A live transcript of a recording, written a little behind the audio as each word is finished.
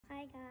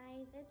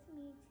it's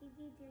me,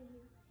 TDJ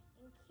here,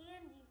 and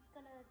Candy's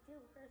gonna do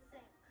her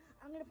thing.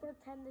 I'm gonna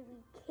pretend to be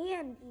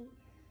Candy,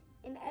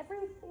 and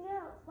everything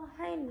else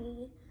behind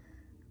me.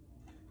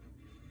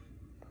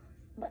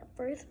 But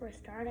first, we're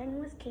starting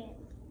with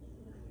Candy.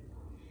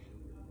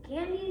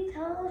 Candy,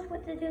 tell us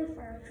what to do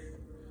first.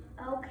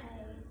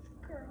 Okay,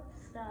 it's girl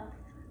stuff.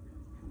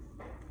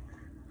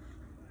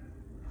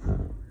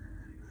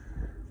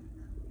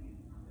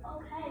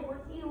 Okay,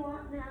 what do you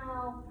want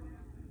now?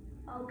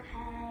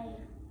 Okay,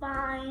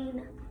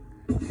 fine.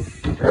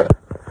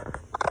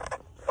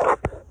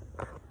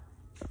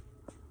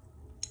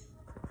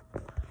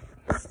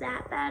 Is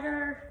that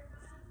better?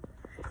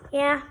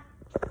 Yeah.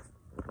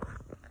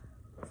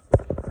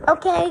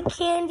 Okay,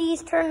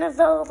 Candy's turn is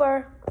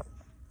over.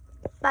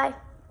 Bye.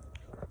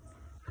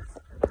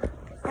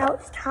 Now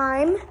it's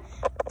time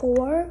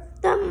for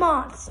the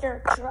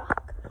monster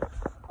truck.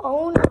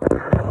 Oh no.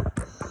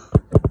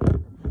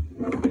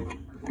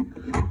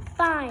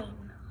 Fine,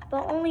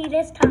 but only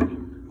this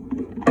time.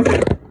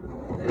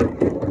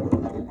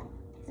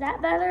 Is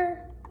that better?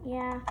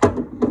 Yeah.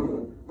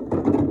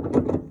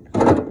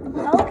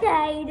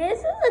 Okay, this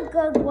is a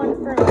good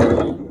one for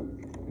me.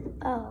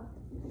 Oh.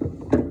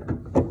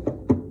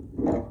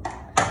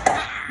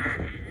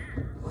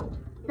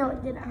 No,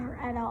 it didn't hurt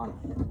at all.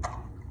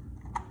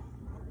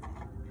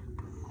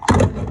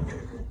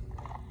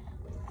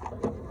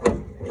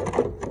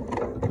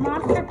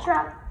 Monster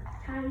truck,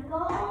 time to go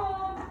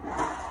home.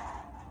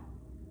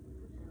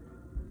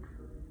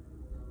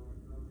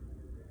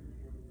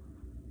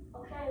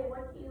 Okay,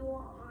 what do you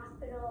want,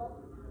 hospital?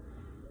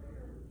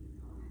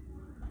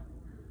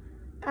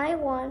 I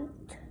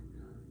want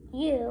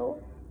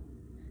you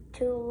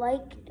to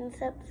like and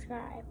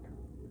subscribe.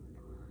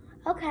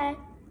 Okay,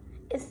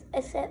 if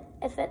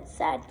it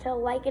said to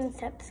like and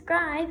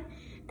subscribe,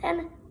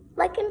 then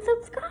like and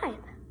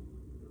subscribe.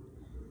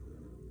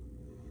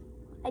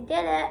 I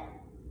did it.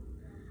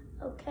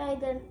 Okay,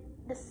 then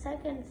the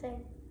second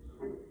thing.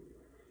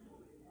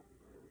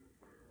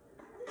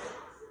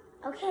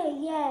 Okay,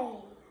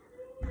 yay.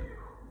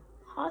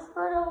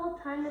 Hospital,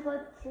 time to go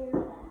to bed.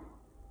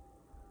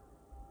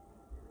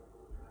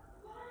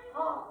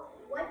 Oh,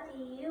 what do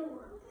you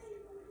want?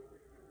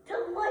 To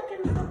like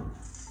and subscribe.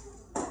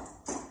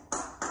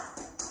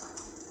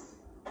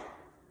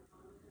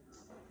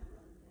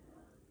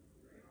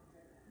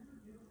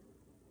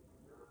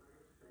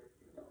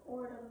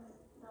 Order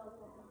no.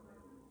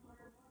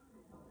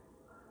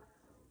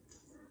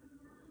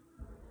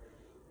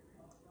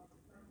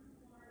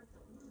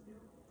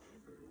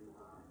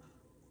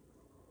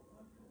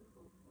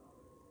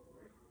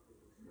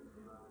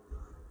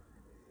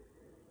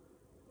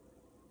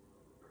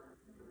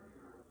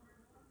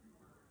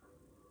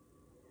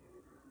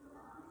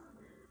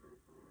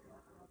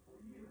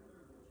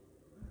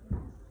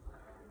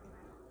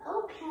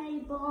 Okay,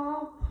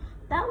 ball.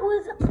 That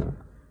was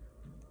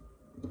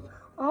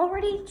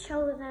already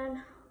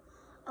chosen.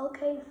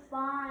 Okay,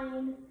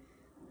 fine.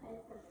 I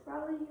have to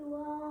throw you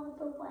all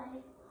the way.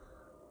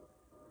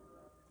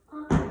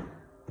 Ow, that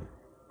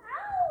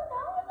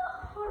was a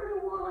hard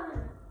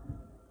one.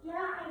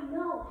 Yeah, I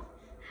know.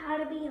 How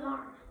to be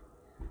hard.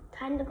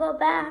 Time to go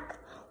back.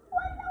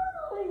 What? That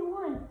was only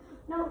one.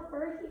 No,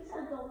 first he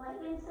said the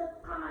like and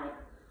subscribe.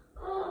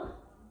 Ugh.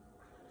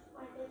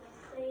 Why did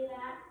I say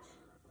that?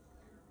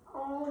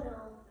 Oh no.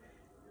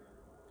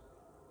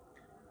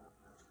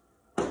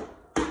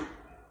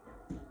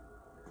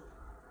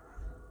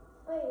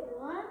 Wait,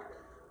 what?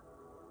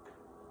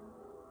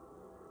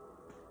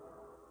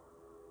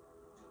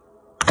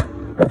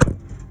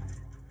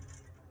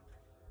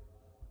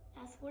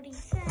 That's what he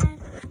said.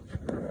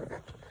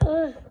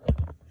 Ugh.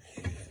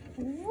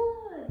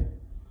 What?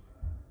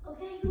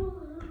 Okay, you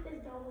loop is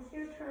done. It's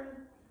your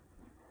turn.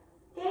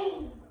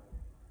 Game.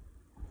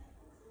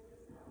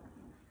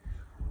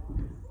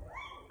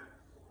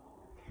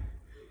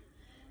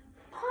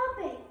 Pop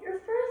it. Your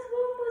first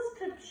one was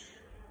to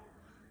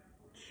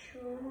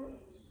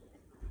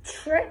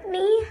trick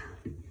me.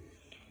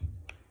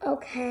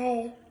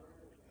 Okay.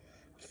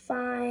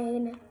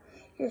 Fine.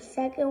 Your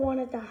second one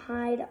is to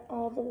hide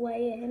all the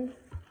way in.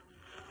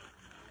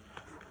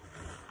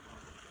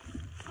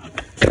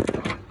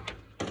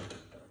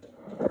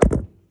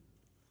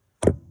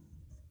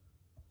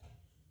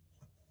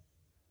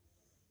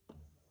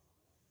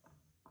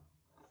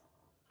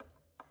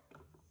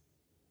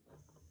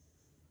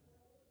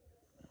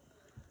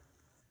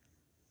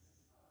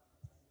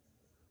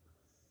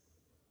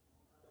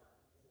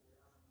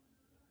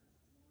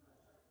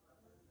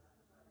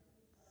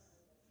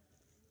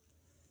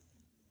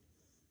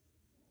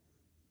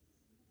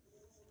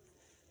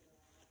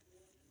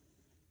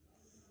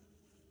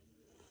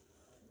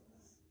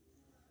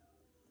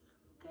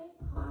 Okay,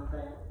 pop it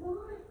at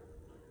one.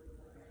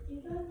 You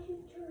got two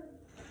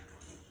turns.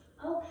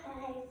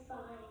 Okay,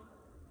 fine.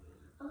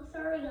 Oh,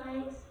 sorry,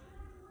 guys.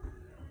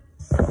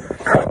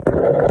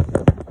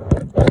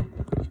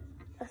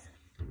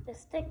 The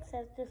stick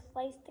says to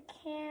slice the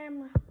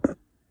camera.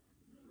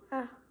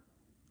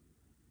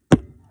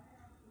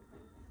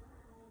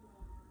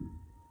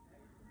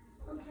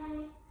 Okay,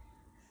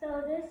 So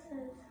this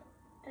is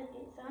the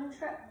design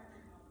track.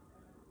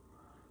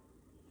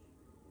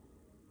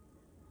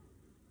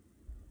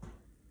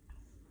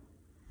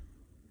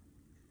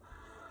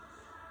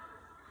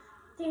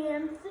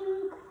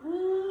 Dancing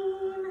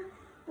Queen.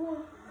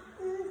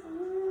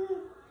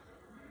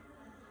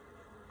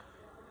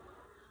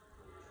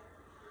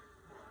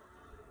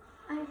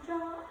 I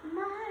dropped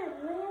my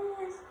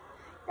list,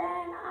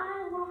 then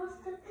I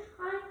lost it.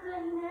 I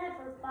could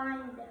never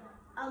find them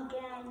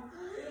again.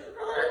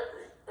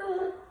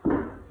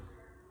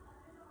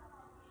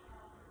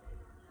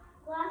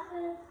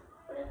 Glasses,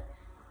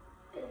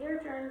 it's your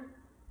turn.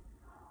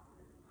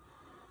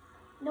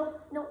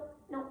 Nope, nope,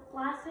 nope,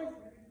 glasses.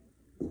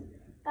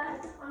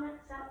 That's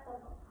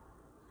unacceptable.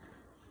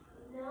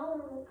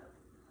 No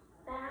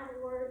bad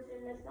words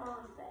in this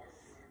office.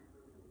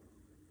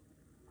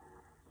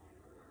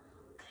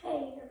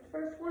 Okay, your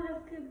first one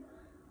is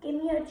give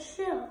me a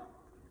chill.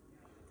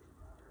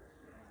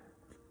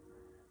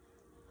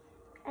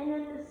 And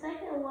then the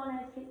second one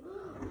is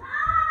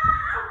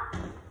ah!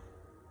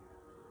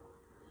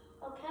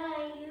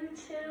 Okay, you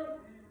two.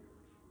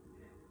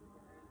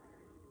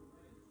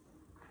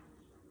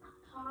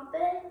 Pop it.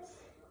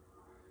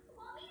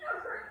 Want me to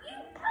hurt you?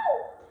 Ow!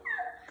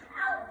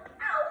 Ow!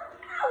 Ow!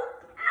 Ow!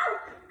 Ow!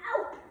 Ow!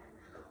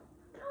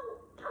 Ow!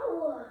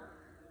 Ow!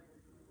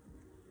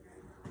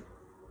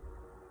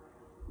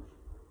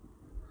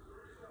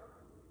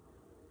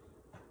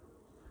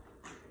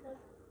 The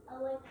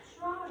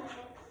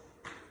electronics.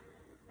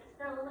 It's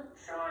the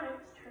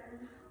electronics turn.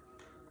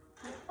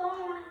 The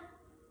phone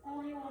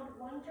only wants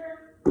one turn.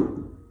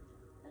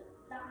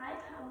 The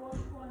iPad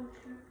wants one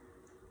turn.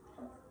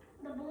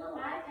 The blue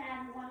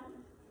iPad wants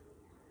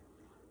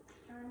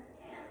turn,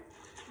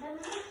 and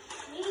the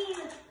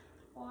machine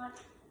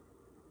wants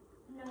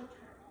no turns.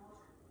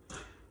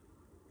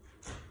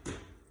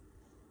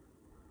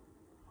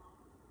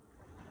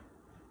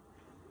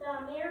 The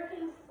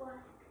American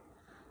flag.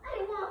 I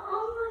want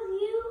all of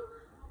you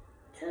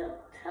to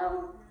tell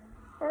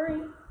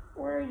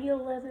where you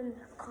live in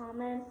the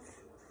comments.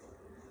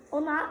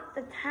 Well, not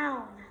the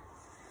town,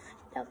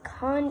 the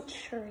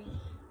country.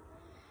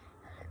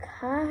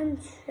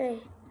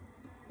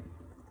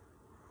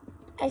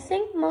 I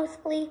think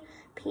mostly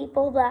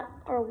people that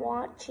are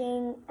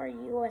watching are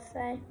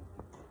USA.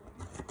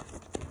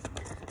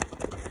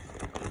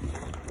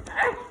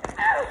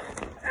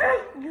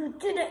 You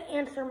didn't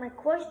answer my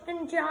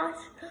question, Josh.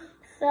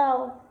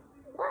 So,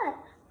 what?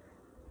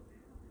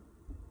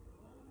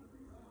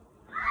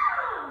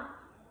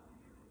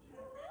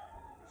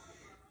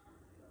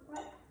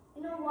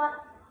 You know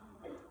what?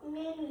 It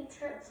made me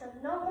trip, so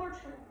no more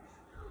trips.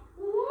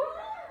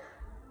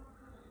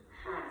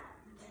 Hat.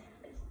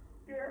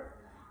 Your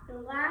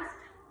last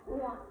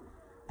one.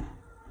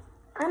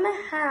 I'm a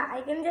hat.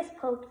 I can just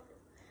poke.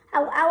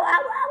 Ow, ow,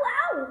 ow, ow,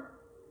 ow!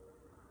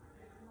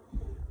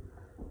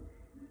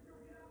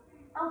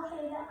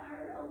 Okay, that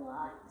hurt a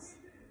lot.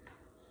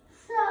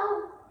 So,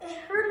 it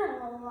hurt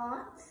a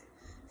lot.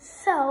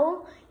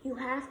 So, you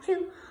have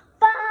to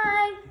buy